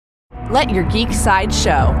Let your geek side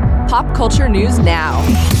show. Pop culture news now.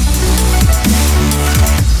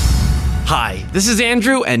 Hi, this is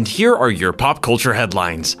Andrew, and here are your pop culture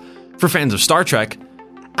headlines. For fans of Star Trek,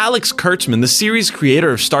 Alex Kurtzman, the series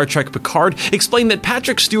creator of Star Trek Picard, explained that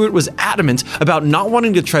Patrick Stewart was adamant about not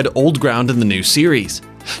wanting to tread old ground in the new series.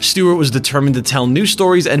 Stewart was determined to tell new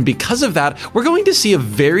stories, and because of that, we're going to see a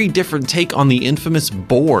very different take on the infamous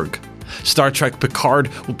Borg. Star Trek Picard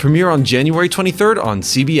will premiere on January 23rd on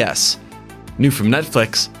CBS. New from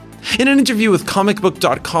Netflix. In an interview with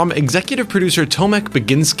comicbook.com, executive producer Tomek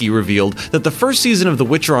Baginski revealed that the first season of The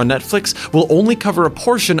Witcher on Netflix will only cover a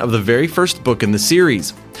portion of the very first book in the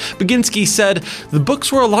series. Baginski said, "The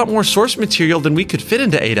books were a lot more source material than we could fit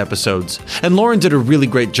into 8 episodes, and Lauren did a really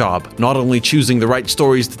great job, not only choosing the right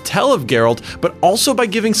stories to tell of Geralt, but also by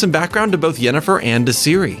giving some background to both Yennefer and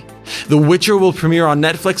Ciri." The Witcher will premiere on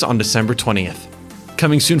Netflix on December 20th.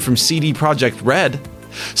 Coming soon from CD Projekt Red,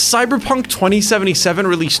 Cyberpunk 2077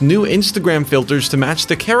 released new Instagram filters to match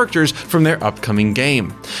the characters from their upcoming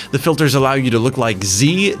game. The filters allow you to look like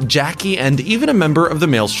Z, Jackie, and even a member of the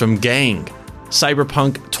Maelstrom gang.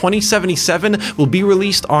 Cyberpunk 2077 will be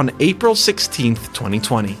released on April 16th,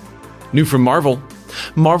 2020. New from Marvel.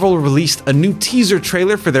 Marvel released a new teaser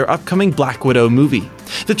trailer for their upcoming Black Widow movie.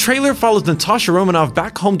 The trailer follows Natasha Romanoff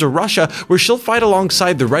back home to Russia, where she'll fight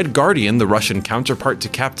alongside the Red Guardian, the Russian counterpart to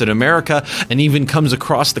Captain America, and even comes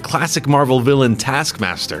across the classic Marvel villain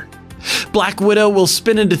Taskmaster. Black Widow will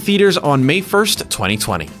spin into theaters on May 1st,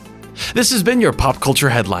 2020. This has been your Pop Culture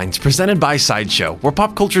Headlines, presented by Sideshow, where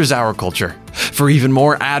pop culture is our culture. For even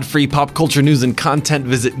more ad-free pop culture news and content,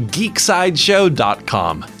 visit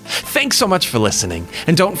geeksideshow.com. Thanks so much for listening,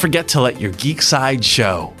 and don't forget to let your geek side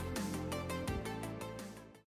show.